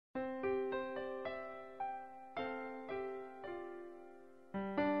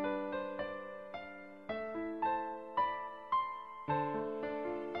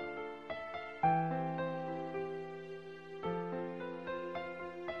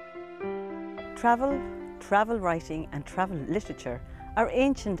Travel, travel writing and travel literature are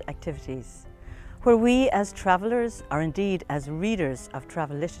ancient activities, where we as travellers, or indeed as readers of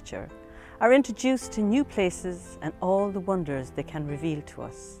travel literature, are introduced to new places and all the wonders they can reveal to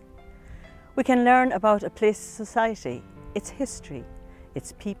us. We can learn about a place's society, its history,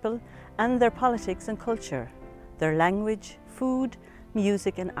 its people and their politics and culture, their language, food,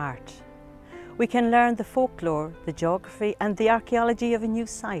 music and art. We can learn the folklore, the geography and the archaeology of a new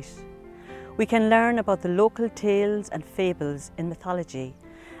site. We can learn about the local tales and fables in mythology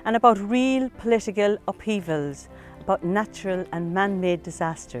and about real political upheavals, about natural and man-made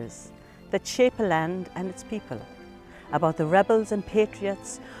disasters that shape a land and its people, about the rebels and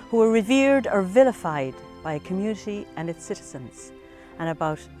patriots who were revered or vilified by a community and its citizens, and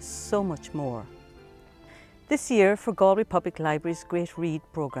about so much more. This year, for Galway Public Library's Great Read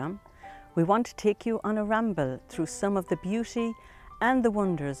programme, we want to take you on a ramble through some of the beauty and the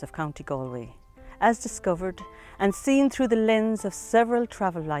wonders of County Galway, as discovered and seen through the lens of several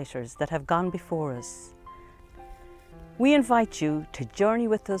travel writers that have gone before us. We invite you to journey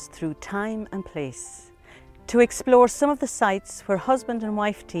with us through time and place, to explore some of the sites where husband and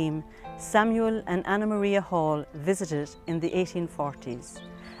wife team Samuel and Anna Maria Hall visited in the 1840s,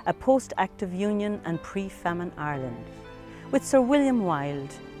 a post-active union and pre-famine Ireland, with Sir William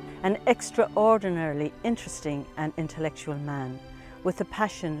Wilde, an extraordinarily interesting and intellectual man with a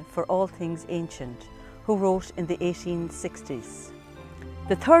passion for all things ancient, who wrote in the 1860s.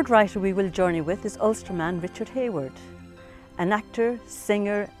 The third writer we will journey with is Ulsterman Richard Hayward, an actor,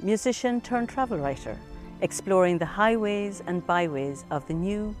 singer, musician turned travel writer, exploring the highways and byways of the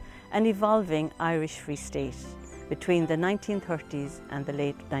new and evolving Irish Free State between the 1930s and the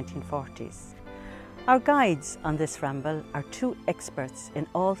late 1940s. Our guides on this ramble are two experts in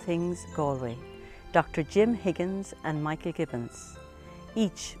all things Galway, Dr. Jim Higgins and Michael Gibbons,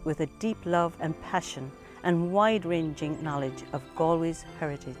 each with a deep love and passion and wide-ranging knowledge of Galway's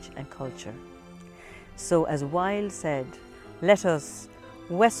heritage and culture. So as Wilde said, let us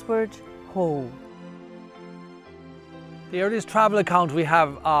Westward Ho. The earliest travel account we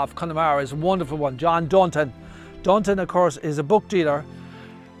have of Connemara is a wonderful one, John Dunton. Dunton, of course, is a book dealer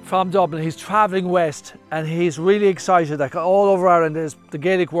from Dublin. He's travelling west and he's really excited that all over Ireland the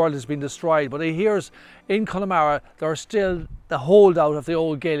Gaelic world has been destroyed, but he hears in Connemara there are still the holdout of the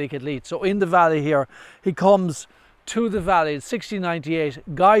old Gaelic elite. So in the valley here, he comes to the valley in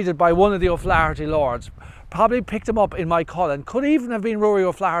 1698, guided by one of the O'Flaherty lords. Probably picked him up in Mycullen, could even have been Rory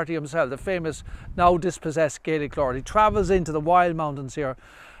O'Flaherty himself, the famous now dispossessed Gaelic lord. He travels into the wild mountains here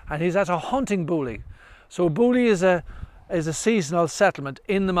and he's at a hunting booley. So a booley is a seasonal settlement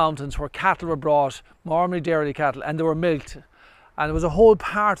in the mountains where cattle were brought, normally dairy cattle, and they were milked. And it was a whole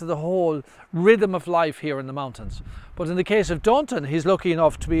part of the whole rhythm of life here in the mountains. But in the case of Dunton, he's lucky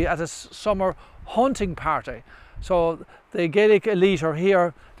enough to be at a summer hunting party. So the Gaelic elite are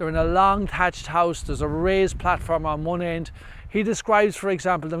here, they're in a long thatched house, there's a raised platform on one end. He describes, for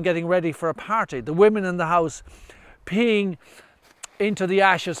example, them getting ready for a party. The women in the house peeing into the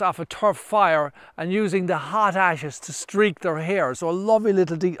ashes off a turf fire and using the hot ashes to streak their hair. So a lovely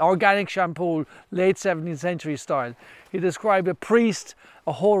little organic shampoo, late 17th century style. He described a priest,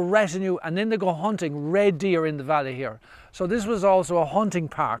 a whole retinue, and then they go hunting red deer in the valley here. So this was also a hunting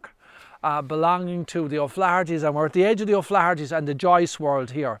park belonging to the O'Flahertys, and we're at the edge of the O'Flahertys and the Joyce world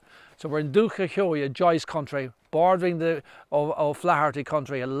here. So we're in Ducha Joyce country, bordering the O'Flaherty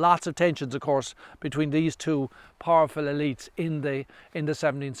country, and lots of tensions, of course, between these two powerful elites in the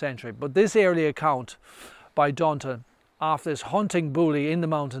 17th century. But this early account by Dunton of this hunting booley in the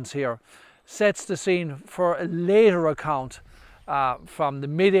mountains here sets the scene for a later account from the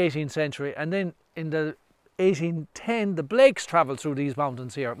mid-18th century, and then in the 1810 the Blakes travelled through these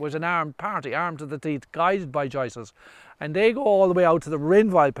mountains here. It was an armed party, armed to the teeth, guided by Joyces, and they go all the way out to the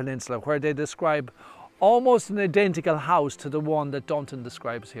Rinville Peninsula, where they describe almost an identical house to the one that Dunton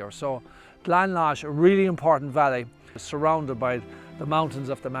describes here. So Glanlash, a really important valley, surrounded by the mountains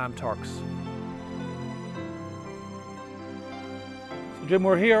of the Mam Turks. So Jim,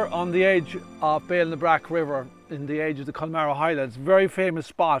 we're here on the edge of Bale-na-Brack River, in the edge of the Connemara Highlands. Very famous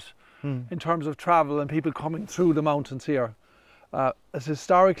spot in terms of travel and people coming through the mountains here. As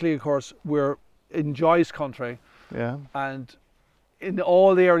historically, of course, we're in Joyce country, and in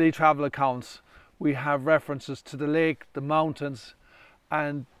all the early travel accounts we have references to the lake, the mountains,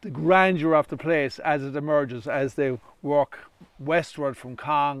 and the grandeur of the place as it emerges as they walk westward from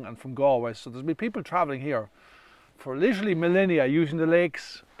Cong and from Galway. So there's been people travelling here for literally millennia, using the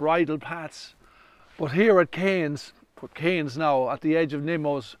lake's bridle paths. But here at Cain's now, at the edge of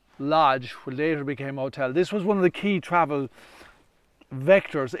Nimmo's Lodge, which later became a hotel, this was one of the key travel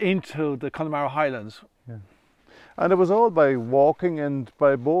vectors into the Connemara Highlands. Yeah. And it was all by walking and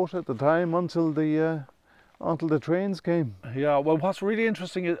by boat at the time until the trains came. Yeah, well, what's really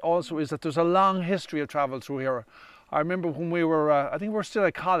interesting also is that there's a long history of travel through here. I remember when we were, I think we were still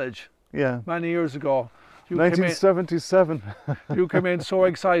at college, many years ago. 1977. You came in so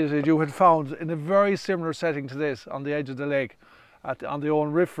excited. You had found in a very similar setting to this on the edge of the lake, on the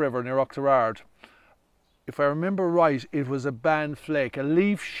Owen Riff River near Octorard. If I remember right, it was a band flake, a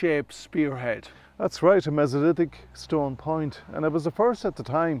leaf-shaped spearhead. That's right, a Mesolithic stone point, and it was the first at the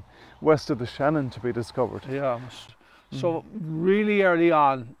time west of the Shannon to be discovered. Yeah, so really early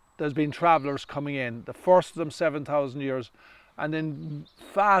on there's been travellers coming in, the first of them 7,000 years, and then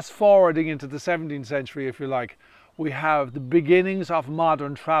fast forwarding into the 17th century, if you like, we have the beginnings of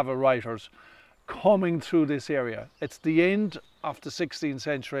modern travel writers coming through this area. It's the end of the 16th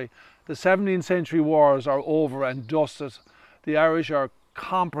century. The 17th century wars are over and dusted. The Irish are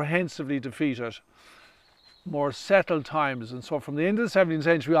comprehensively defeated. More settled times, and so from the end of the 17th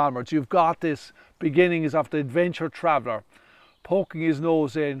century onwards, you've got this beginnings of the adventure traveller poking his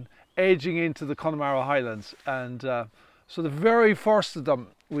nose in, edging into the Connemara Highlands, and so the very first of them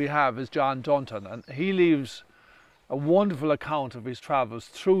we have is John Dunton, and he leaves a wonderful account of his travels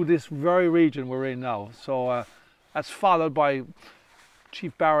through this very region we're in now. So that's followed by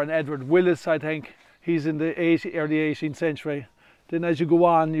Chief Baron Edward Willis, I think. He's in the early 18th century. Then as you go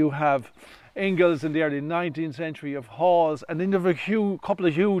on, you have Ingalls in the early 19th century, of Hawes, and then you have a couple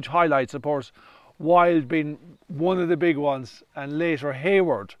of huge highlights, of course, Wilde being one of the big ones, and later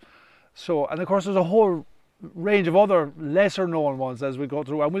Hayward. So, and of course there's a whole range of other lesser known ones as we go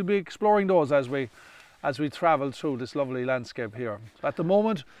through, and we'll be exploring those as we travel through this lovely landscape here. So at the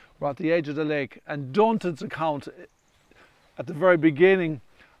moment we're at the edge of the lake, and Dunton's account at the very beginning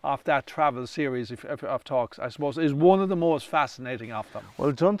of that travel series of talks, I suppose, is one of the most fascinating of them.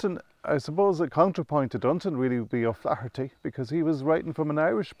 Well, Dunton, I suppose a counterpoint to Dunton really would be O'Flaherty, because he was writing from an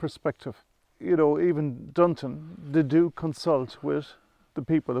Irish perspective. You know, even Dunton, they do consult with the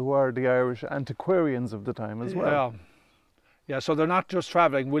people who are the Irish antiquarians of the time as well. Yeah, so they're not just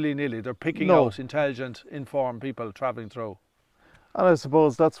travelling willy-nilly, they're picking out intelligent, informed people travelling through. And I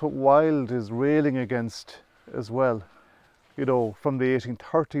suppose that's what Wilde is railing against as well. You know, from the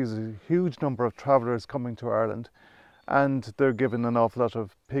 1830s, a huge number of travellers coming to Ireland, and they're given an awful lot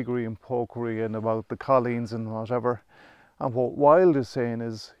of piggery and pokery and about the colleens and whatever. And what Wilde is saying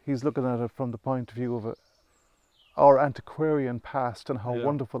is he's looking at it from the point of view of our antiquarian past and how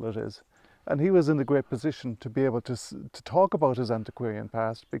wonderful it is. And he was in the great position to be able to talk about his antiquarian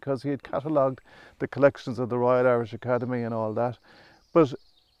past, because he had catalogued the collections of the Royal Irish Academy and all that. But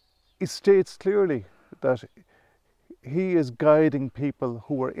he states clearly that he is guiding people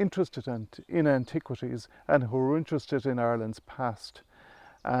who are interested in antiquities and who are interested in Ireland's past,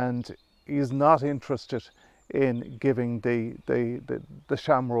 and he's not interested in giving the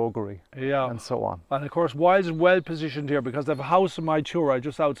shamroguery and so on. And of course Wilde's well positioned here because they have a house in Mytura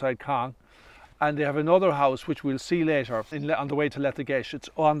just outside Cong, and they have another house which we'll see later on the way to Lethagesh. It's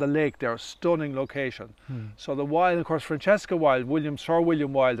on the lake there, stunning location. So the Wilde, of course, Francesca Wilde, Sir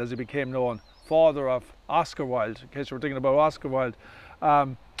William Wilde as he became known, father of Oscar Wilde, in case you were thinking about Oscar Wilde,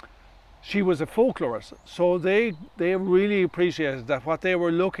 she was a folklorist. So they really appreciated that what they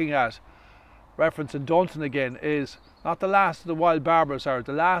were looking at, referencing Dunton again, is not the last of the wild barbers Irish,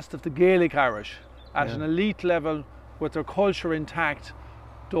 the last of the Gaelic Irish at an elite level with their culture intact,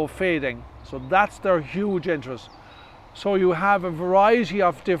 though fading. So that's their huge interest. So you have a variety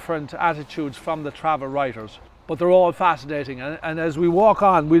of different attitudes from the travel writers, but they're all fascinating, and as we walk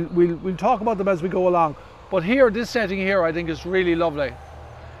on we'll talk about them as we go along. But here, this setting here, I think is really lovely,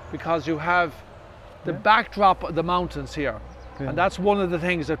 because you have the backdrop of the mountains here, and that's one of the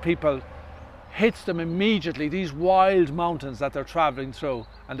things that people hits them immediately, these wild mountains that they're travelling through.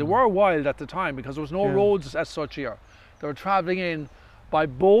 And they were wild at the time because there was no roads as such here. They were travelling in by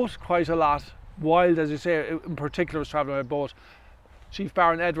boat quite a lot. Wilde, as you say, in particular, was travelling by boat. Chief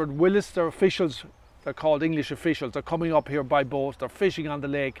Baron Edward Willis, their officials, they're called English officials, they're coming up here by boat, they're fishing on the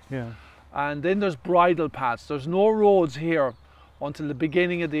lake. And then there's bridle paths. There's no roads here until the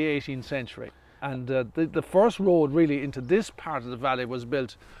beginning of the 18th century. And the first road really into this part of the valley was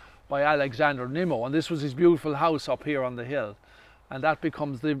built by Alexander Nimmo, and this was his beautiful house up here on the hill, and that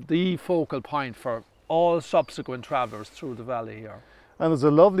becomes the focal point for all subsequent travellers through the valley here. And there's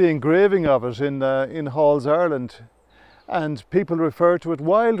a lovely engraving of it in Halls, Ireland, and people refer to it,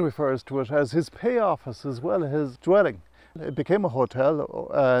 Wilde refers to it as his pay office as well as his dwelling. It became a hotel,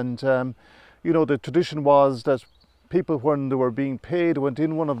 and you know, the tradition was that people, when they were being paid, went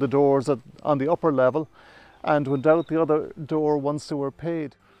in one of the doors on the upper level, and went out the other door once they were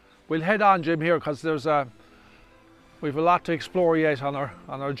paid. We'll head on, Jim, here, because we've a lot to explore yet on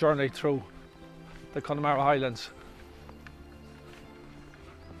our journey through the Connemara Highlands.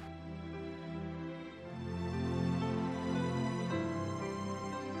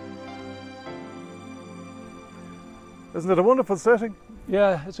 Isn't it a wonderful setting?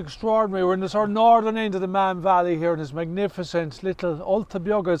 Yeah, it's extraordinary. We're in the sort of northern end of the Man Valley here in this magnificent little Ulta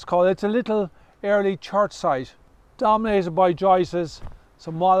Bioga, it's called. It's a little early church site, dominated by Joyces,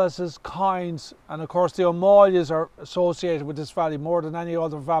 some Wallaces, Kynes, and of course the O'Malley's are associated with this valley more than any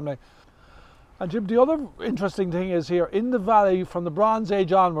other family. And Jim, the other interesting thing is here, in the valley from the Bronze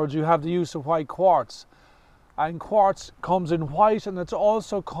Age onwards, you have the use of white quartz. And quartz comes in white, and it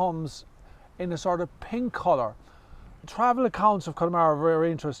also comes in a sort of pink colour. Travel accounts of Connemara are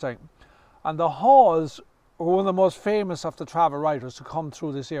very interesting, and the Halls were one of the most famous of the travel writers to come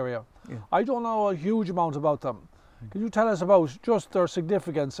through this area. Yeah. I don't know a huge amount about them. Can you tell us about just their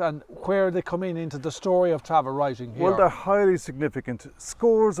significance and where they come into the story of travel writing here? Well, they're highly significant.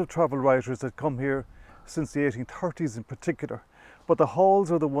 Scores of travel writers that come here since the 1830s in particular, but the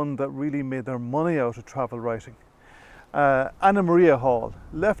Halls are the one that really made their money out of travel writing. Anna Maria Hall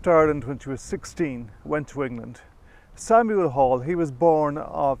left Ireland when she was 16, went to England. Samuel Hall, he was born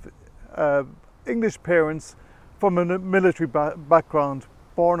of English parents from a military background,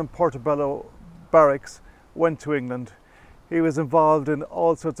 born in Portobello Barracks, went to England. He was involved in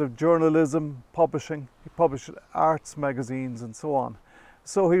all sorts of journalism, publishing. He published arts magazines and so on.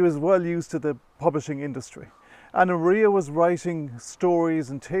 So he was well used to the publishing industry. Anna Maria was writing stories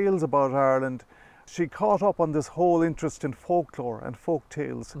and tales about Ireland. She caught up on this whole interest in folklore and folk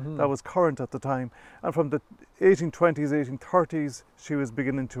tales that was current at the time. And from the 1820s, 1830s, she was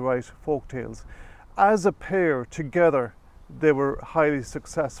beginning to write folk tales. As a pair together, they were highly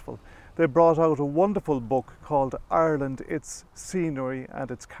successful. They brought out a wonderful book called Ireland, Its Scenery and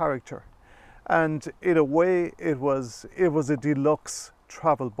Its Character. And in a way, it was a deluxe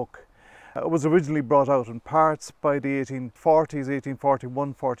travel book. It was originally brought out in parts by the 1840s,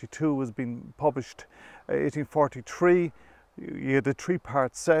 1841-42 was being published. 1843, you had a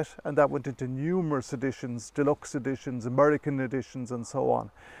 3-part set, and that went into numerous editions, deluxe editions, American editions, and so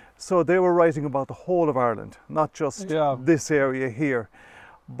on. So they were writing about the whole of Ireland, not just this area here.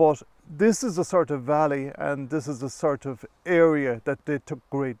 But this is a sort of valley, and this is a sort of area that they took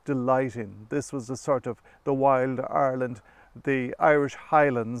great delight in. This was a sort of the wild Ireland, the Irish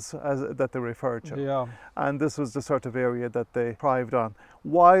Highlands that they referred to. Yeah. And this was the sort of area that they thrived on.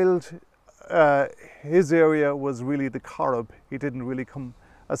 Wilde, his area was really the Corrib. He didn't really come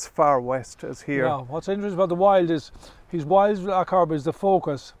as far west as here. Yeah, what's interesting about the Wilde is, Wilde's Lough Corrib is the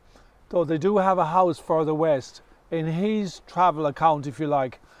focus, though they do have a house further west. In his travel account, if you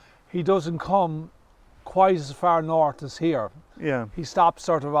like, he doesn't come quite as far north as here. Yeah. He stops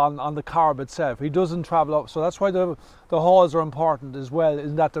sort of on the Corrib itself. He doesn't travel up. So that's why the halls are important as well,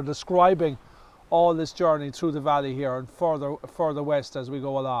 in that they're describing all this journey through the valley here and further west as we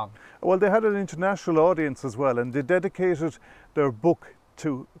go along. Well, they had an international audience as well, and they dedicated their book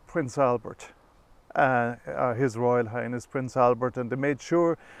to Prince Albert, His Royal Highness Prince Albert, and they made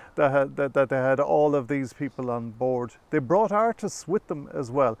sure that they had all of these people on board. They brought artists with them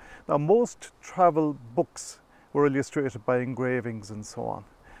as well. Now, most travel books were illustrated by engravings and so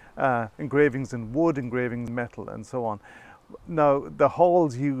on. Engravings in wood, engravings in metal and so on. Now, the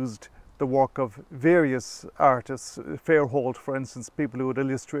halls used the work of various artists, Fairholt, for instance, people who had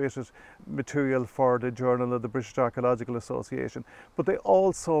illustrated material for the Journal of the British Archaeological Association. But they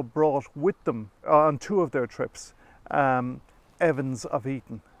also brought with them, on 2 of their trips, Evans of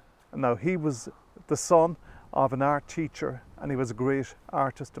Eton. Now, he was the son of an art teacher, and he was a great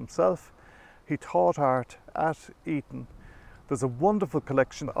artist himself. He taught art at Eton. There's a wonderful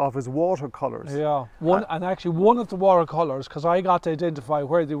collection of his watercolours. Yeah, and actually one of the watercolours, because I got to identify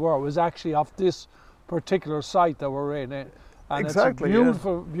where they were, was actually of this particular site that we're in. And exactly, it's a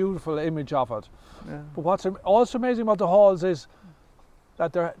beautiful, beautiful image of it. Yeah. But what's also amazing about the halls is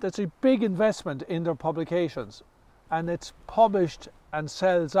that there's a big investment in their publications, and it's published and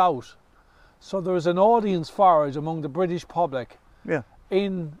sells out. So there's an audience for it among the British public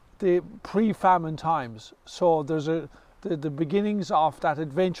in the pre-famine times. So there's the beginnings of that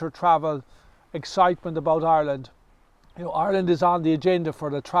adventure travel excitement about Ireland. You know, Ireland is on the agenda for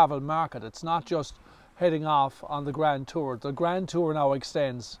the travel market. It's not just heading off on the Grand Tour. The Grand Tour now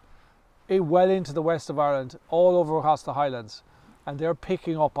extends well into the west of Ireland, all over across the Highlands, and they're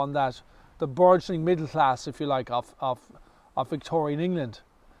picking up on that, the burgeoning middle class, if you like, of Victorian England.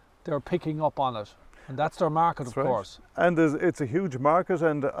 They're picking up on it, and that's their market, of course. And it's a huge market,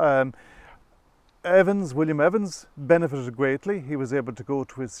 and William Evans benefited greatly. He was able to go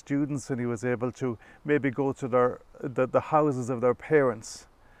to his students and he was able to maybe go to the houses of their parents,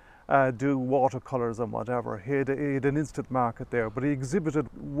 do watercolours and whatever. He had an instant market there, but he exhibited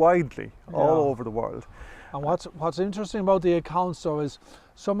widely all over the world. And what's interesting about the accounts though is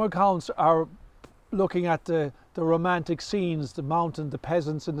some accounts are looking at the romantic scenes, the mountain, the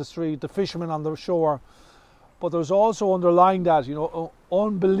peasants in the street, the fishermen on the shore, but there's also underlying that, you know,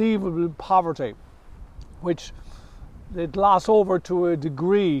 unbelievable poverty, which they gloss over to a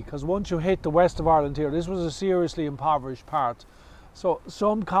degree, because once you hit the west of Ireland here, this was a seriously impoverished part. So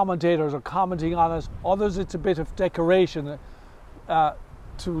some commentators are commenting on it, others it's a bit of decoration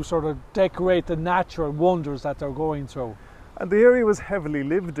to sort of decorate the natural wonders that they're going through. And the area was heavily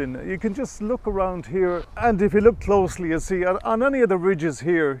lived in. You can just look around here, and if you look closely, you'll see on any of the ridges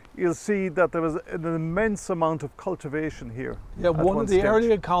here, you'll see that there was an immense amount of cultivation here. Yeah, one of the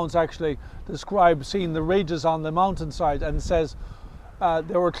early accounts actually describes seeing the ridges on the mountainside, and says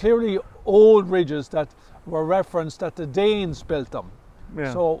there were clearly old ridges that were referenced that the Danes built them.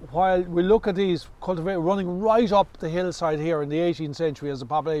 Yeah. So while we look at these cultivators running right up the hillside here in the 18th century as the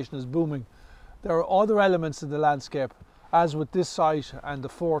population is booming, there are other elements in the landscape, as with this site and the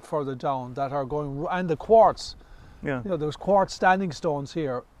fort further down, that are going, and the quartz. Yeah. You know, there's quartz standing stones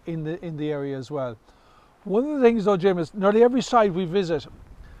here in the area as well. One of the things though, Jim, is nearly every site we visit,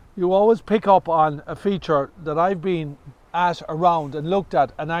 you always pick up on a feature that I've been at, around and looked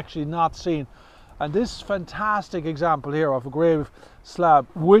at and actually not seen. And this fantastic example here of a grave slab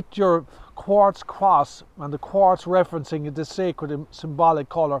with your quartz cross and the quartz referencing the sacred and symbolic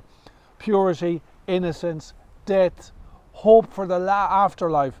colour, purity, innocence, death, hope for the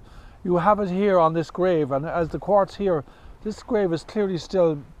afterlife. You have it here on this grave, and as the quartz here, this grave is clearly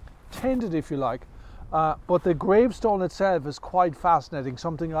still tended, if you like, but the gravestone itself is quite fascinating,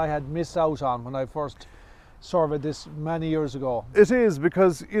 something I had missed out on when I first surveyed this many years ago. It is,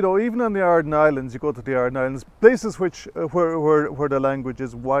 because, you know, even on the Arden Islands, you go to the Arden Islands, places which where the language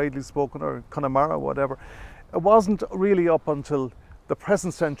is widely spoken, or Connemara, whatever, it wasn't really up until the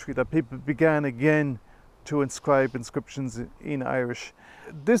present century that people began again to inscribe inscriptions in Irish.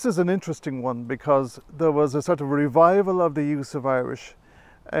 This is an interesting one because there was a sort of revival of the use of Irish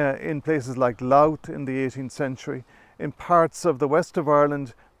in places like Louth in the 18th century. In parts of the west of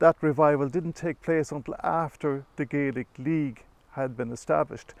Ireland, that revival didn't take place until after the Gaelic League had been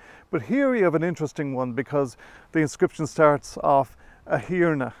established. But here you have an interesting one because the inscription starts off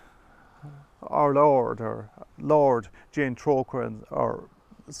Ahirna, our Lord, Jane Troker, or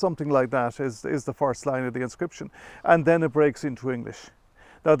something like that is the first line of the inscription, and then it breaks into English.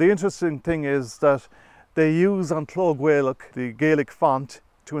 Now the interesting thing is that they use on Clog Gaelic, the Gaelic font,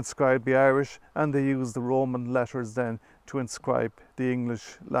 to inscribe the Irish, and they use the Roman letters then to inscribe the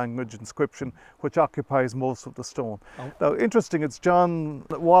English language inscription, which occupies most of the stone. Oh. Now interesting, it's John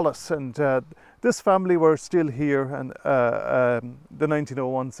Wallace, and this family were still here, and the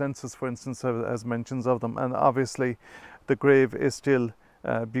 1901 census, for instance, has mentions of them, and obviously the grave is still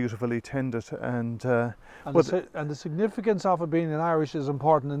beautifully tended, and the significance of it being in Irish is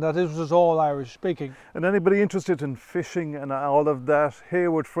important, and that it was all Irish speaking. And anybody interested in fishing and all of that,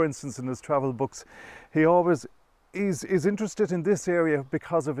 Hayward, for instance, in his travel books, he always is interested in this area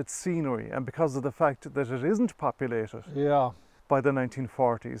because of its scenery and because of the fact that it isn't populated by the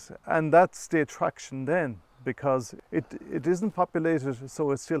 1940s, and that's the attraction then, because it isn't populated,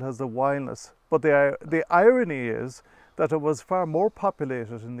 so it still has the wildness. But the irony is that it was far more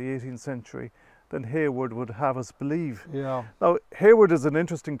populated in the 18th century than Hayward would have us believe. Yeah. Now, Hayward is an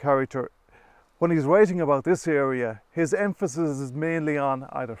interesting character. When he's writing about this area, his emphasis is mainly on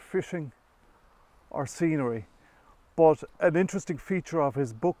either fishing or scenery. But an interesting feature of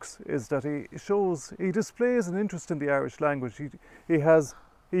his books is that he displays an interest in the Irish language. He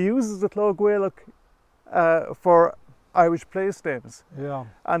uses the Clog Gaelic for Irish place names,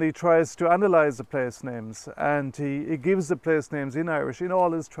 and he tries to analyse the place names, and he gives the place names in Irish in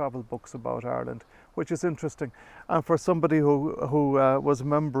all his travel books about Ireland, which is interesting. And for somebody who was a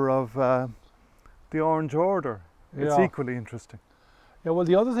member of the Orange Order, it's equally interesting. Yeah, well,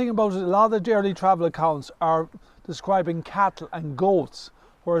 the other thing about it, a lot of the early travel accounts are describing cattle and goats,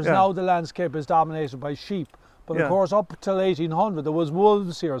 whereas now the landscape is dominated by sheep. But of course, up till 1800, there was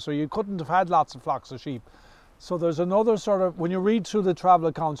wolves here, so you couldn't have had lots of flocks of sheep. So there's another sort of, when you read through the travel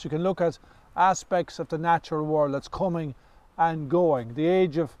accounts, you can look at aspects of the natural world that's coming and going. The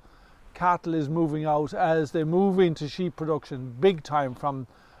age of cattle is moving out as they move into sheep production big time from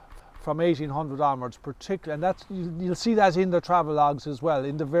 1800 onwards particularly, and that's, you'll see that in the travel logs as well,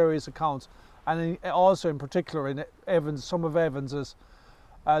 in the various accounts, and also in particular in some of Evans's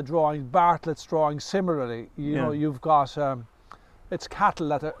drawing, Bartlett's drawing similarly. You know, you've got it's cattle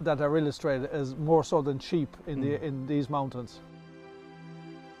that are illustrated as more so than sheep in these mountains.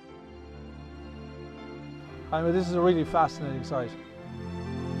 I mean, this is a really fascinating site.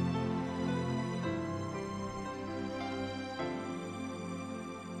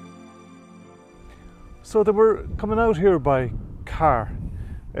 So they were coming out here by car,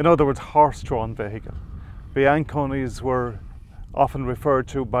 in other words, horse-drawn vehicle. Bianconis were often referred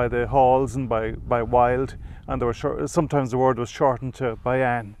to by the Halls and by Wilde, and there were sometimes the word was shortened to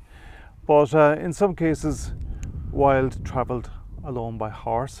Bian. But in some cases, Wilde travelled alone by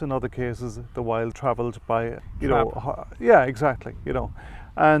horse. In other cases, the Wilde travelled by, you know, yeah, exactly, you know.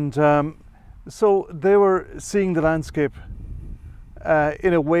 And so they were seeing the landscape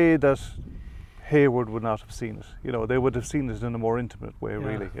in a way that Hayward would not have seen it. You know, they would have seen it in a more intimate way,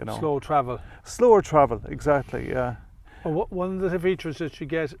 really. You know, slow travel. Slower travel, exactly. Yeah. Well, one of the features that you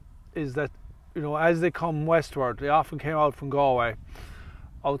get is that, you know, as they come westward, they often came out from Galway,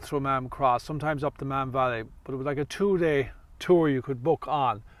 out through Mam Cross, sometimes up the Mam Valley. But it was like a 2-day tour you could book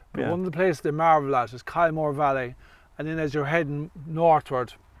on. But one of the places they marvel at is Kylemore Valley, and then as you're heading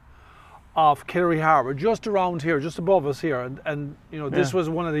northward, off Killaree Harbour, just around here, just above us here, and you know, this was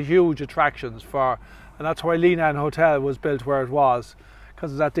one of the huge attractions for, and that's why Leenane Hotel was built where it was,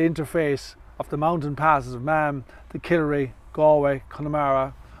 because it's at the interface of the mountain passes of Mam, the Killaree, Galway,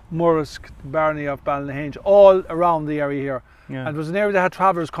 Connemara, Murrisk, the Barony of Ballynahinch, all around the area here. And it was an area that had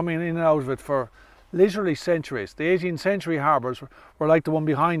travellers coming in and out of it for literally centuries. The 18th century harbours were like the one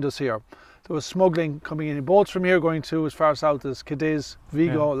behind us here. There was smuggling coming in boats from here going to as far south as Cadiz,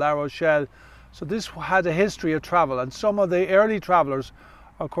 Vigo, La Rochelle. So this had a history of travel, and some of the early travellers,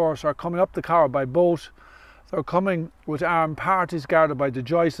 of course, are coming up the Corrib by boat. They're coming with armed parties guarded by the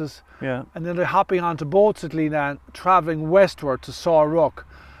Joyces, and then they're hopping onto boats at Leenane, travelling westward to Sawrock.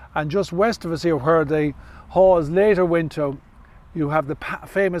 And just west of us here, where the Halls later went to, you have the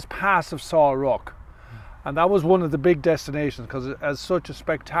famous Pass of Sawrock. And that was one of the big destinations, because it has such a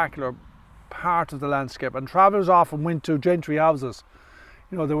spectacular part of the landscape, and travellers often went to gentry houses.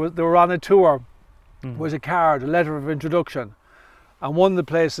 You know, they were on a tour with a card, a letter of introduction, and one of the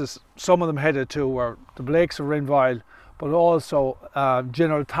places some of them headed to were the Blakes of Rinvile, but also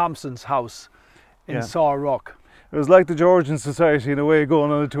General Thompson's house in Sawrock. It was like the Georgian Society in a way,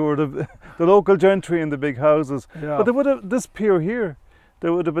 going on a tour of the local gentry in the big houses. But they would have, this pier here, they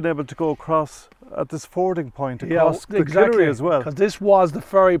would have been able to go across at this fording point across the Killaree as well. Because this was the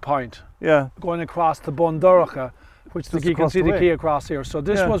ferry point, going across to Bunduracha, which you can see the quay across here. So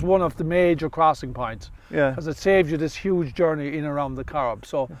this was one of the major crossing points, because it saved you this huge journey in and around the Corrib.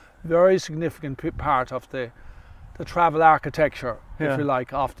 So very significant part of the travel architecture, if you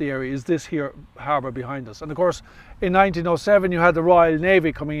like, of the area is this here harbour behind us. And of course, in 1907 you had the Royal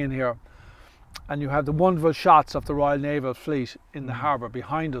Navy coming in here, and you have the wonderful shots of the Royal Naval Fleet in the harbour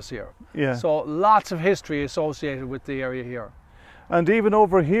behind us here. So lots of history associated with the area here. And even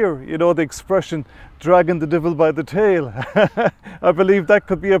over here, you know, the expression dragging the devil by the tail, I believe that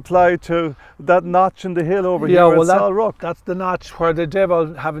could be applied to that notch in the hill over here at Sawrock. That's the notch where the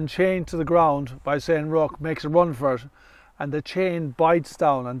devil, having chained to the ground by saying Rock, makes a run for it, and the chain bites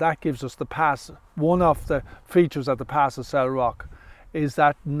down, and that gives us the pass. One of the features of the Pass of Sawrock is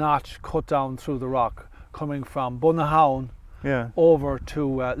that notch cut down through the rock, coming from Bunnahown over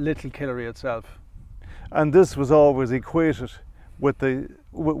to Little Killaree itself. And this was always equated with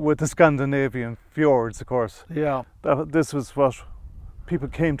the Scandinavian fjords, of course. This was what people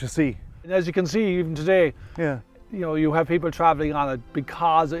came to see. And as you can see, even today, you know, you have people travelling on it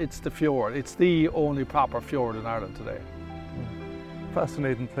because it's the fjord. It's the only proper fjord in Ireland today.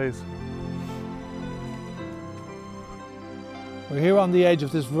 Fascinating place. We're here on the edge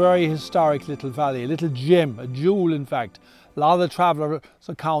of this very historic little valley, a little gem, a jewel in fact. A lot of the travellers'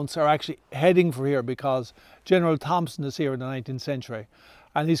 accounts are actually heading for here because General Thompson is here in the 19th century,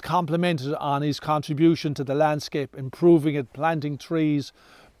 and he's complimented on his contribution to the landscape, improving it, planting trees,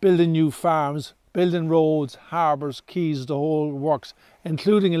 building new farms, building roads, harbours, quays, the whole works,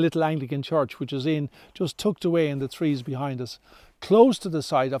 including a little Anglican church which is just tucked away in the trees behind us, close to the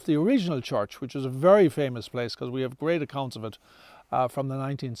site of the original church, which is a very famous place because we have great accounts of it from the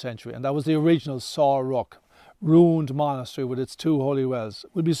 19th century, and that was the original Sawrock, ruined monastery with its 2 holy wells.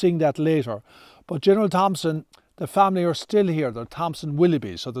 We'll be seeing that later. But General Thompson, the family are still here. They're Thompson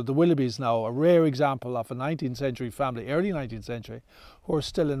Willoughbys, so they're the Willoughbys now, a rare example of a 19th century family, early 19th century, who are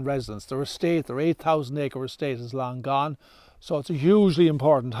still in residence. Their estate, their 8,000 acre estate is long gone, so it's a hugely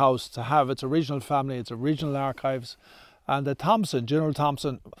important house to have its original family, its original archives. And the Thompson, General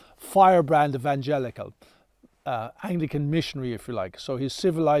Thompson, firebrand evangelical, Anglican missionary, if you like. So he's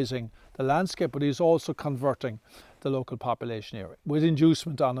civilizing the landscape, but he's also converting the local population here with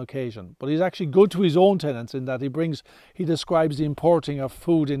inducement on occasion. But he's actually good to his own tenants in that he describes the importing of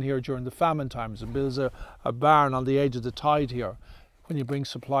food in here during the famine times and builds a barn on the edge of the tide here when he brings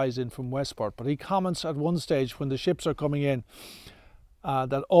supplies in from Westport. But he comments at one stage when the ships are coming in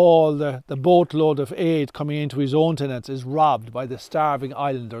that all the boatload of aid coming into his own tenants is robbed by the starving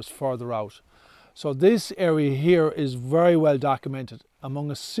islanders further out. So this area here is very well documented among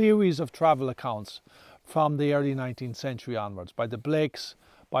a series of travel accounts from the early 19th century onwards, by the Blakes,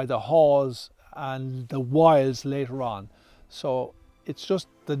 by the Halls and the Wildes later on. So it's just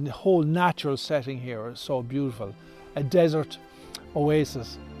the whole natural setting here is so beautiful. A desert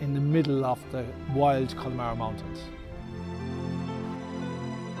oasis in the middle of the wild Connemara Mountains.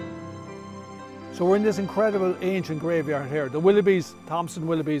 So we're in this incredible ancient graveyard here. The Willoughbys, Thompson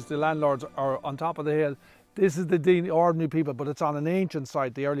Willoughbys, the landlords, are on top of the hill. This is the ordinary people, but it's on an ancient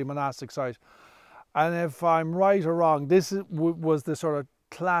site, the early monastic site. And if I'm right or wrong, this was the sort of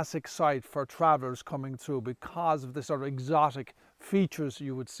classic site for travellers coming through because of the sort of exotic features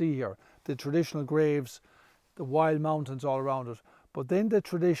you would see here. The traditional graves, the wild mountains all around it. But then the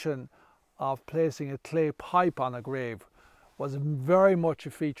tradition of placing a clay pipe on a grave was very much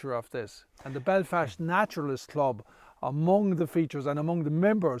a feature of this. And the Belfast Naturalist Club, among the features and among the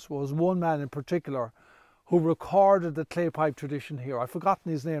members, was one man in particular who recorded the clay pipe tradition here. I've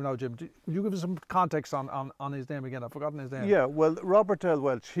forgotten his name now, Jim. Would you give us some context on his name again? I've forgotten his name. Yeah, well, Robert L.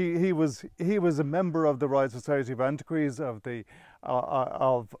 Welch, he was a member of the Royal Society of Antiquaries, of a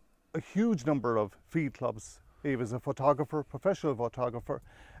huge number of field clubs. He was a photographer, professional photographer,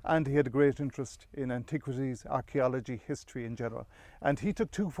 and he had a great interest in antiquities, archaeology, history in general. And he took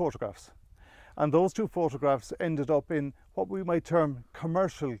 2 photographs. And those 2 photographs ended up in what we might term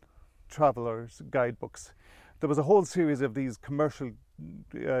commercial travellers' guidebooks. There was a whole series of these commercial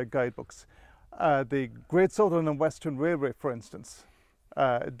guidebooks. The Great Southern and Western Railway, for instance,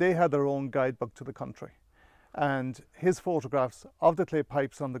 they had their own guidebook to the country. And his photographs of the clay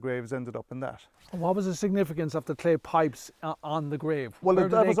pipes on the graves ended up in that. What was the significance of the clay pipes on the grave? Well,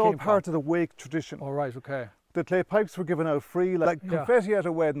 that was all part of the wake tradition. Oh, right, okay. The clay pipes were given out free, like confetti at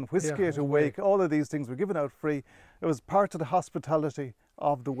a wedding, whiskey at a wake, all of these things were given out free. It was part of the hospitality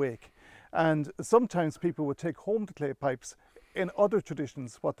of the wake. And sometimes people would take home the clay pipes. In other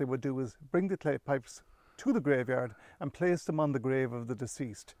traditions, what they would do is bring the clay pipes to the graveyard and place them on the grave of the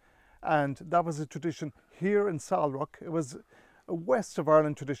deceased. And that was a tradition here in Salrock. It was a west of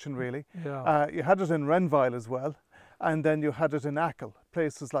Ireland tradition, really. Yeah. You had it in Renville as well, and then you had it in Achill,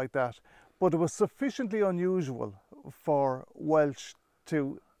 places like that. But it was sufficiently unusual for Welsh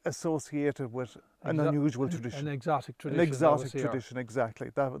to associate it with an unusual tradition. An exotic tradition. An exotic tradition, exactly.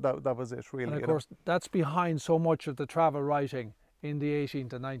 That was it, really. And of course, that's behind so much of the travel writing in the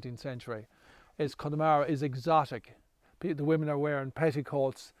 18th and 19th century. Connemara is exotic. The women are wearing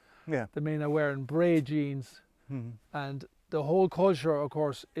petticoats. Yeah. The men are wearing braid jeans. And the whole culture, of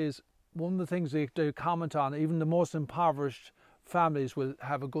course, is one of the things they comment on. Even the most impoverished families will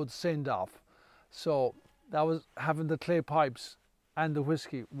have a good send-off. So that was having the clay pipes and the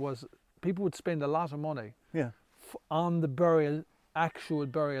whiskey was, people would spend a lot of money on the burial, actual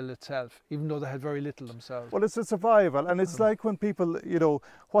burial itself, even though they had very little themselves. Well, it's a survival, and it's like when people, you know,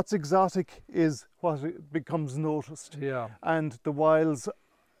 what's exotic is what becomes noticed. Yeah. And the Wildes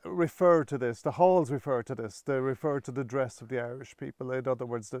refer to this, the Halls refer to this, they refer to the dress of the Irish people, in other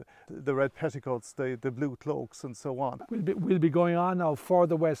words, the red petticoats, the blue cloaks and so on. We'll be going on now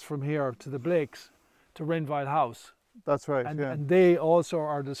further west from here to the Blakes, to Renville House. That's right, and they also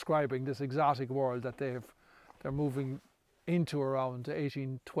are describing this exotic world that they're moving into around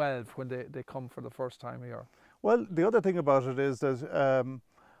 1812 when they come for the first time here. Well, the other thing about it is that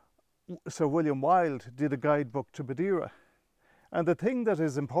Sir William Wilde did a guidebook to Madeira. And the thing that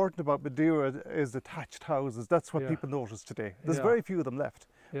is important about Madeira is the thatched houses. That's what people notice today. There's very few of them left.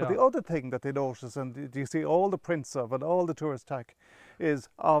 But the other thing that they notice, and you see all the prints of and all the tourist tack, is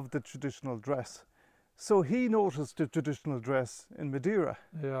of the traditional dress. So he noticed the traditional dress in Madeira.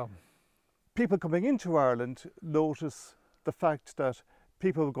 Yeah. People coming into Ireland notice the fact that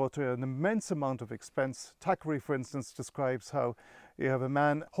people go to an immense amount of expense. Thackeray, for instance, describes how you have a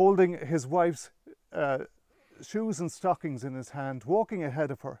man holding his wife's shoes and stockings in his hand, walking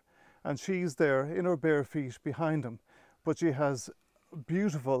ahead of her, and she's there in her bare feet behind him. But she has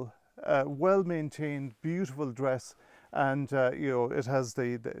beautiful, well-maintained, beautiful dress, and you know, it has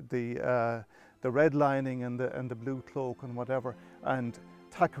the red lining and the blue cloak and whatever. And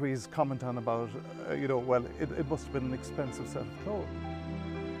Thackeray's comment on about, you know, well, it must have been an expensive set of clothes.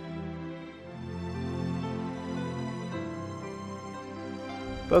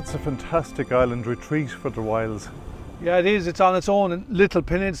 That's a fantastic island retreat for the Wildes. Yeah, it is. It's on its own little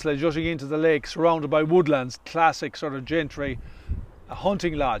peninsula jutting into the lake, surrounded by woodlands, classic sort of gentry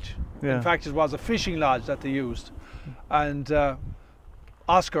hunting lodge. Yeah. In fact, it was a fishing lodge that they used. And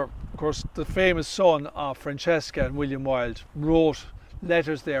Oscar, of course, the famous son of Francesca and William Wilde, wrote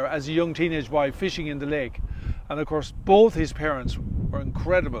letters there as a young teenage boy fishing in the lake. And of course, both his parents were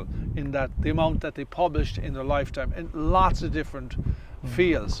incredible in that the amount that they published in their lifetime in lots of different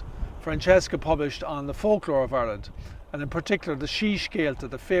fields. Francesca published on the folklore of Ireland, and in particular the Síscéalta,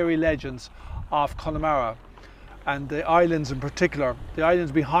 the fairy legends of Connemara, and the islands in particular, the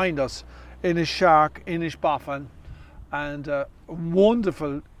islands behind us, Inishark, Inishbofin, and a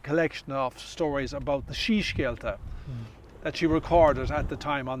wonderful collection of stories about the Síscéalta that she recorded at the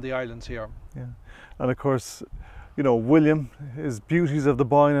time on the islands here. Yeah. And of course, you know, William, his Beauties of the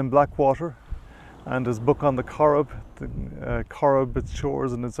Boyne and Blackwater, and his book on the Corrib, Corrib, its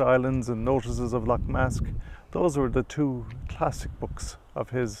shores and its islands, and Notices of Lough Mask. Those were the two classic books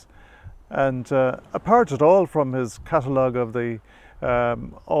of his. And apart at all from his catalogue of the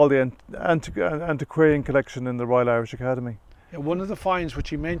all the antiquarian collection in the Royal Irish Academy. Yeah, one of the finds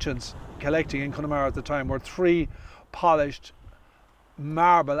which he mentions collecting in Connemara at the time were 3 polished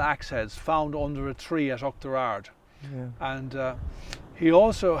marble axe heads found under a tree at Uachtarard. Yeah. And he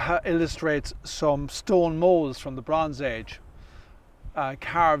also illustrates some stone molds from the Bronze Age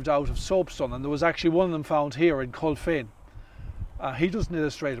carved out of soapstone, and there was actually one of them found here in Culfin. He doesn't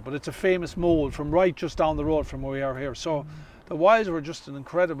illustrate it, but it's a famous mold from right just down the road from where we are here. So the Wildes were just an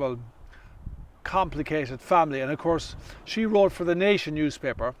incredible, complicated family. And of course, she wrote for the Nation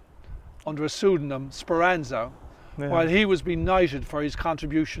newspaper under a pseudonym, Speranza, while he was being knighted for his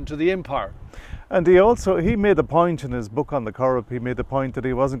contribution to the empire. And he made a point in his book on the Corrib, he made the point that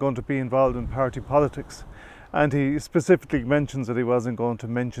he wasn't going to be involved in party politics. And he specifically mentions that he wasn't going to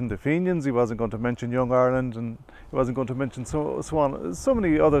mention the Fenians, he wasn't going to mention Young Ireland, and he wasn't going to mention so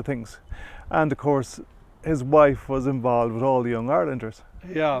many other things. And of course, his wife was involved with all the Young Irelanders.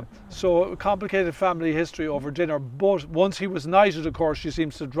 Yeah, so complicated family history over dinner. But once he was knighted, of course, she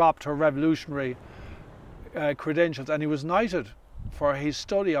seems to have dropped her revolutionary credentials, and he was knighted for his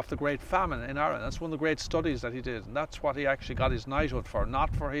study of the Great Famine in Ireland. That's one of the great studies that he did, and that's what he actually got his knighthood for,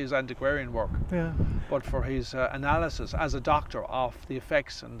 not for his antiquarian work, but for his analysis as a doctor of the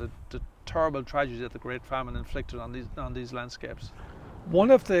effects and the terrible tragedy that the Great Famine inflicted on these landscapes.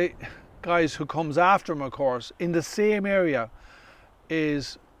 One of the guys who comes after him, of course, in the same area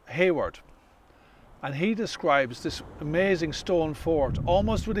is Hayward, and he describes this amazing stone fort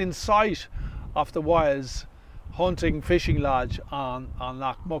almost within sight of the Wildes hunting fishing lodge on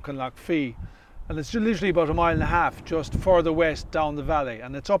Lough Muck and Lough Fee, and it's literally about 1.5 miles just further west down the valley,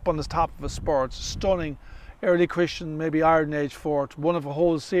 and it's up on the top of a spur. It's a stunning early Christian, maybe Iron Age fort, one of a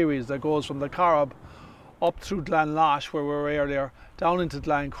whole series that goes from the Corrib up through Glenlosh, where we were earlier, down into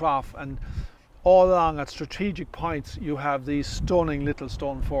Glencroft, and all along at strategic points you have these stunning little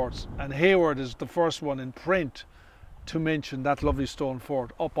stone forts, and Hayward is the first one in print to mention that lovely stone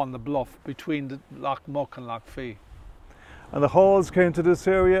fort up on the bluff between the Lough Muck and Lough Fee. And the Halls came to this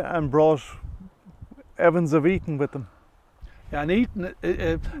area and brought Evans of Eton with them. Yeah, and Eton,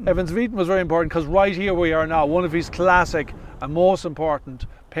 Evans of Eton was very important, because right here we are now, one of his classic and most important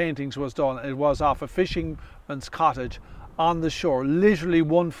paintings was done. It was off a fisherman's cottage on the shore, literally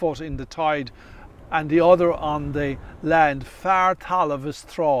 1 foot in the tide and the other on the land, far tall of his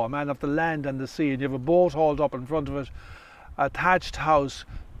thraw, a man of the land and the sea, and you have a boat hauled up in front of it, a thatched house,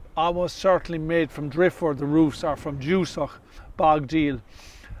 almost certainly made from driftwood, the roofs are from Juiceach, Bogdeal,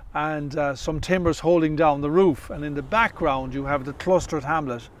 and some timbers holding down the roof, and in the background you have the clustered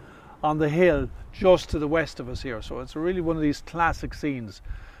hamlet on the hill just to the west of us here. So it's really one of these classic scenes.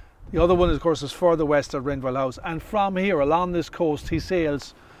 The other one, of course, is further west at Renville House, and from here along this coast he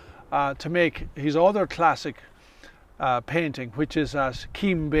sails to make his other classic painting, which is at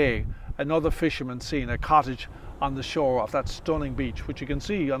Keem Bay, another fisherman's scene, a cottage on the shore of that stunning beach, which you can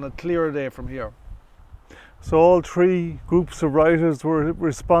see on a clearer day from here. So all 3 groups of writers were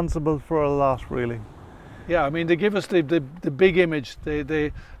responsible for a lot, really. Yeah, I mean, they give us the big image. They're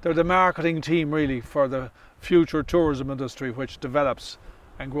the marketing team, really, for the future tourism industry, which develops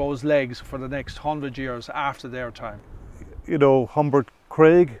and grows legs for the next 100 years after their time. You know, Humbert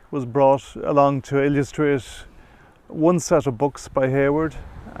Craig was brought along to illustrate one set of books by Hayward,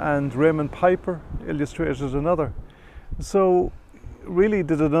 and Raymond Piper illustrated another. So really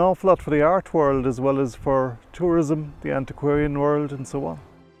did an awful lot for the art world as well as for tourism, the antiquarian world, and so on.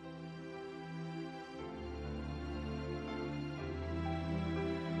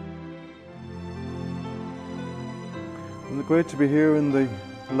 It's great to be here in the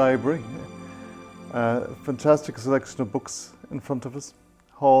library. Fantastic selection of books in front of us.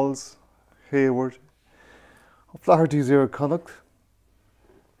 Hall's, Hayward, O'Flaherty's here at Connacht,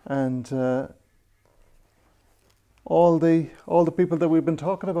 and all the people that we've been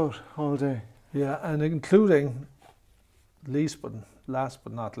talking about all day. Yeah, and including, last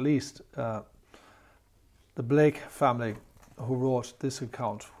but not least, the Blake family, who wrote this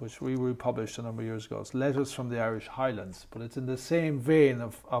account, which we republished a number of years ago. It's Letters from the Irish Highlands, but it's in the same vein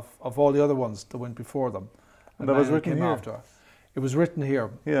of all the other ones that went before them. And that was written here? After. It was written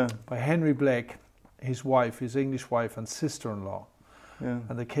here, yeah, by Henry Blake, his wife, his English wife and sister-in-law. Yeah.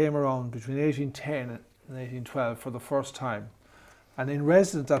 And they came around between 1810 and 1812 for the first time. And in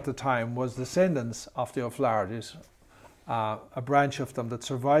residence at the time was descendants of the O'Flahertys, a branch of them that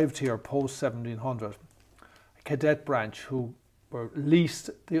survived here post-1700. Cadet branch who were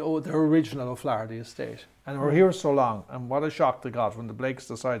leased their original O'Flaherty estate, and were here so long, and what a shock they got when the Blakes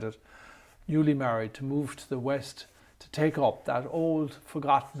decided, newly married, to move to the west to take up that old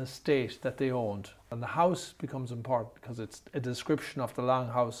forgotten estate that they owned. And the house becomes important because it's a description of the long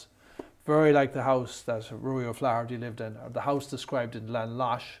house, very like the house that Rory O'Flaherty lived in, or the house described in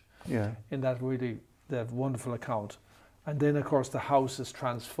Lanlash, yeah, in that wonderful account. And then of course the house is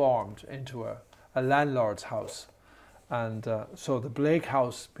transformed into a landlord's house, and so the Blake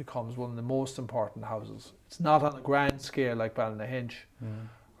house becomes one of the most important houses. It's not on a grand scale like Ballynahinch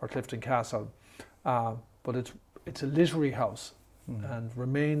or Clifton Castle, but it's a literary house and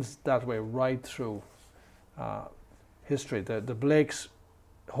remains that way right through history. The Blakes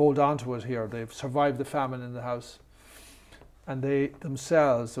hold on to it here. They've survived the famine in the house, and they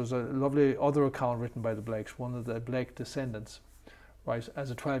themselves, there's a lovely other account written by the Blakes, one of the Blake descendants. Right, as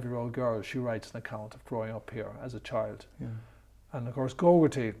a 12-year-old girl, she writes an account of growing up here as a child. Yeah. And of course,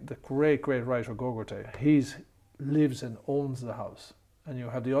 Gogarty, the great writer Gogarty, he lives and owns the house. And you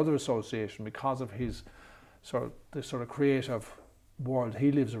have the other association because of his sort of creative world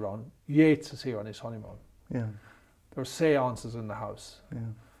he lives around. Yeats is here on his honeymoon. Yeah. There are seances in the house. Yeah.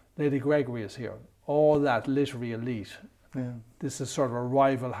 Lady Gregory is here. All that literary elite. Yeah. This is sort of a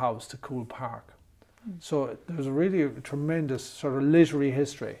rival house to Coole Park. So there's really a tremendous sort of literary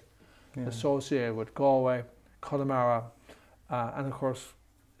history associated with Galway, Connemara, and of course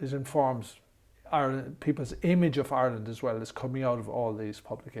it informs Ireland, people's image of Ireland as well is coming out of all these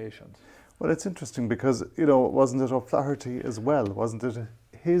publications. Well, it's interesting because, you know, wasn't it O'Flaherty as well, wasn't it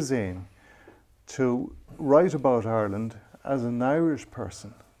his aim to write about Ireland as an Irish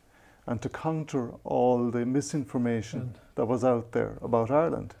person and to counter all the misinformation that was out there about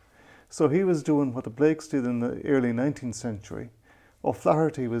Ireland? So he was doing what the Blakes did in the early 19th century.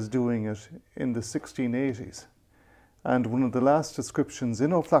 O'Flaherty was doing it in the 1680s. And one of the last descriptions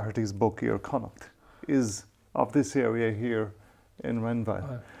in O'Flaherty's book here, Connacht, is of this area here in Renville.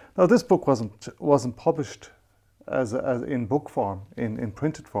 Right. Now this book wasn't published as in book form, in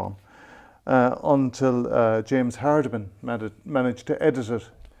printed form, until James Hardiman managed to edit it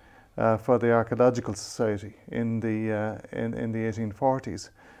for the Archaeological Society in the 1840s.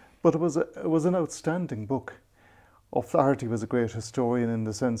 But it was an outstanding book. O'Flaherty was a great historian in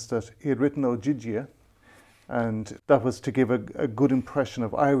the sense that he had written Ogygia, and that was to give a good impression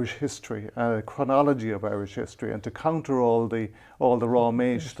of Irish history, a chronology of Irish history, and to counter all the raw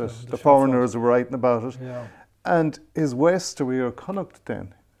maish that the foreigners were writing about it. Yeah. And his Westward Ho Connacht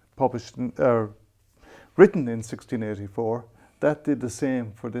then, written in 1684, that did the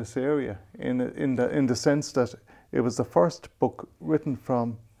same for this area in the sense that it was the first book written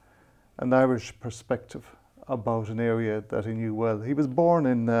from an Irish perspective about an area that he knew well. He was born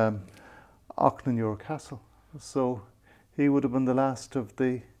in Auchnanure Castle, so he would have been the last of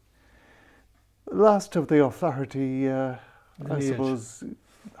the O'Flaherty, I suppose,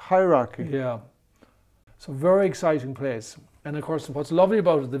 hierarchy. Yeah. So very exciting place. And of course, what's lovely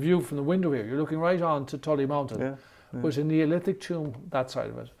about it, the view from the window here, you're looking right on to Tully Mountain, with a Neolithic tomb that side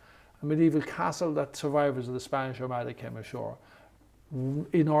of it, a medieval castle that survivors of the Spanish Armada came ashore.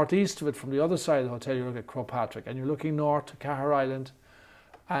 In northeast of it, from the other side of the hotel, you look at Crowpatrick, and you're looking north to Cahir Island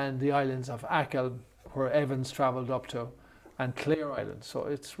and the islands of Achill, where Evans travelled up to, and Clare Island. So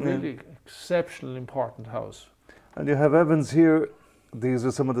it's really exceptionally important house. And you have Evans here. These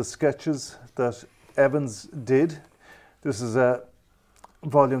are some of the sketches that Evans did. This is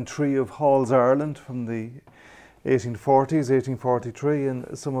volume 3 of Hall's Ireland from the 1840s, 1843,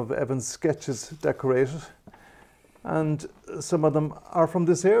 and some of Evans' sketches decorated. And some of them are from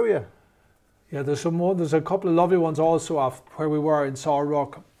this area. Yeah, there's some more. There's a couple of lovely ones also of where we were in Saw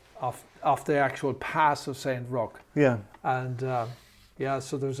Rock, off the actual pass of St. Roch. Yeah. And yeah,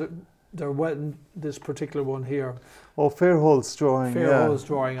 so there's They're wetting this particular one here. Oh, Fairhole's drawing. Fairhole's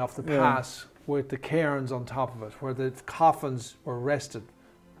drawing off the pass with the cairns on top of it, where the coffins were rested.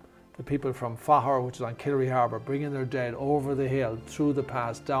 The people from Fahar, which is on Killery Harbour, bringing their dead over the hill, through the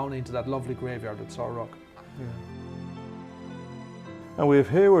pass, down into that lovely graveyard at Sorrock. Yeah. And we have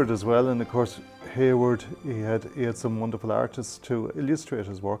Hayward as well, and of course Hayward, he had some wonderful artists to illustrate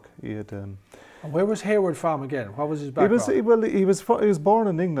his work. He had. And where was Hayward from again? What was his background? He was born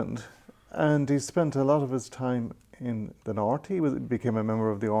in England, and he spent a lot of his time in the north. He became a member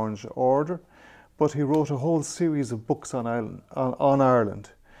of the Orange Order, but he wrote a whole series of books on Ireland.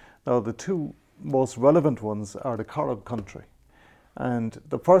 Now, the two most relevant ones are the Corrib Country. And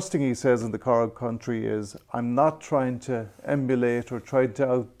the first thing he says in the Corrib Country is, I'm not trying to emulate or try to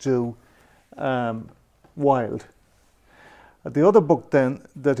outdo Wilde. The other book then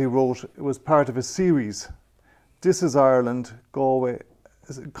that he wrote was part of a series. This is Ireland, Galway,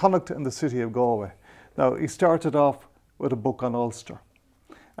 Connacht and the City of Galway. Now, he started off with a book on Ulster,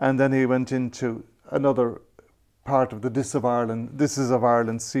 and then he went into another part of the This is of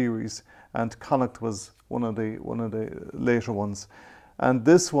Ireland series, and Connacht was one of the later ones. And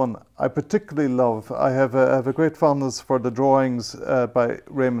this one I particularly love. I have a great fondness for the drawings by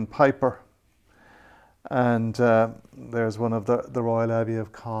Raymond Piper, and there's one of the Royal Abbey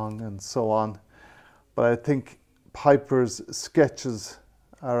of Cong and so on. But I think Piper's sketches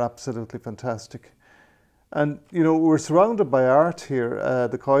are absolutely fantastic. And you know, we're surrounded by art here.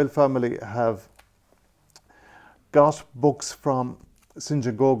 The Coyle family have got books from St.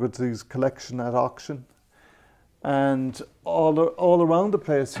 John Gogarty's collection at auction, and all around the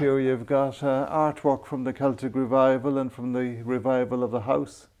place here you've got artwork from the Celtic Revival and from the revival of the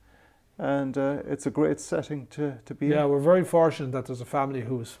house, and it's a great setting to be in. Yeah, we're very fortunate that there's a family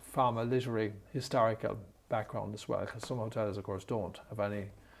who's from a literary historical background as well, because some hotels of course don't have any,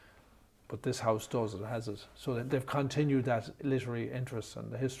 but this house does, it has it. So they've continued that literary interest and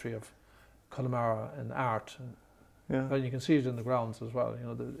the history of Connemara and art. Yeah. And you can see it in the grounds as well. You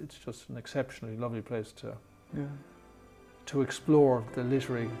know, it's just an exceptionally lovely place to explore the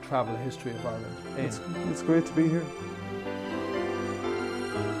literary travel history of Ireland. It's great to be here.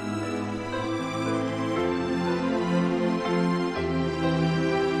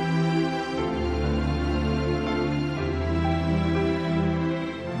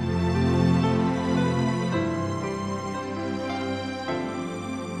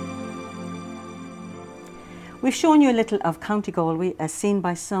 We've shown you a little of County Galway as seen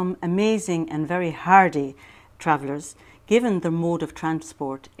by some amazing and very hardy travellers, given their mode of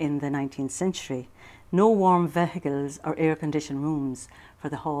transport in the 19th century. No warm vehicles or air-conditioned rooms for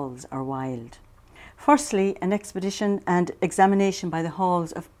the halls or wild. Firstly, an expedition and examination by the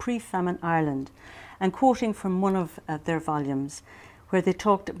halls of pre-famine Ireland, and quoting from one of their volumes, where they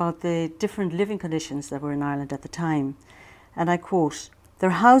talked about the different living conditions that were in Ireland at the time. And I quote, "Their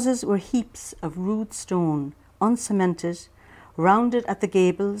houses were heaps of rude stone, uncemented, rounded at the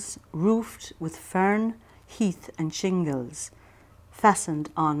gables, roofed with fern, heath and shingles, fastened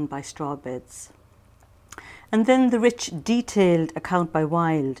on by straw beds." And then the rich, detailed account by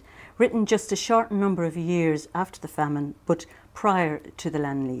Wilde, written just a short number of years after the famine, but prior to the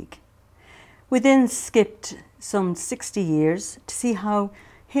Land League. We then skipped some 60 years to see how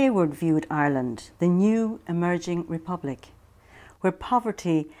Hayward viewed Ireland, the new emerging republic, where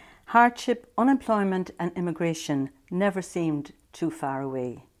poverty, hardship, unemployment and immigration never seemed too far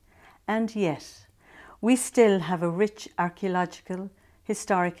away. And yet, we still have a rich archaeological,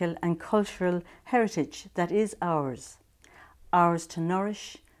 historical and cultural heritage that is ours to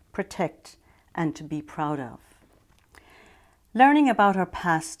nourish, protect and to be proud of. Learning about our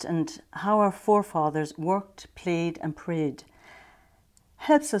past and how our forefathers worked, played and prayed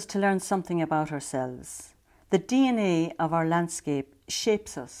helps us to learn something about ourselves. The DNA of our landscape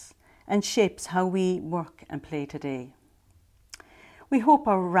shapes us and shapes how we work and play today. We hope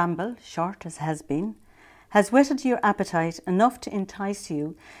our ramble, short as has been, has whetted your appetite enough to entice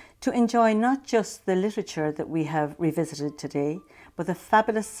you to enjoy not just the literature that we have revisited today, but the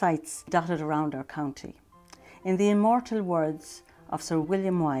fabulous sights dotted around our county. In the immortal words of Sir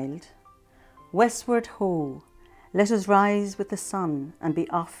William Wilde, "Westward ho, let us rise with the sun and be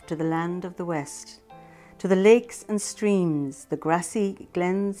off to the land of the west, to the lakes and streams, the grassy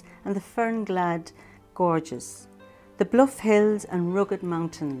glens and the fern-glad gorges, the bluff hills and rugged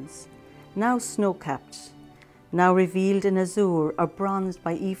mountains, now snow-capped, now revealed in azure or bronzed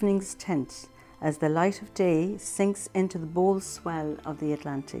by evening's tint as the light of day sinks into the bold swell of the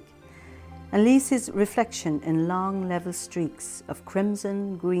Atlantic and leaves his reflection in long level streaks of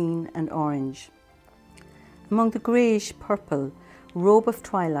crimson, green and orange. Among the greyish purple robe of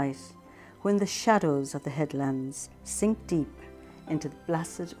twilight, when the shadows of the headlands sink deep into the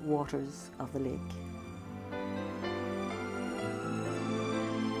placid waters of the lake.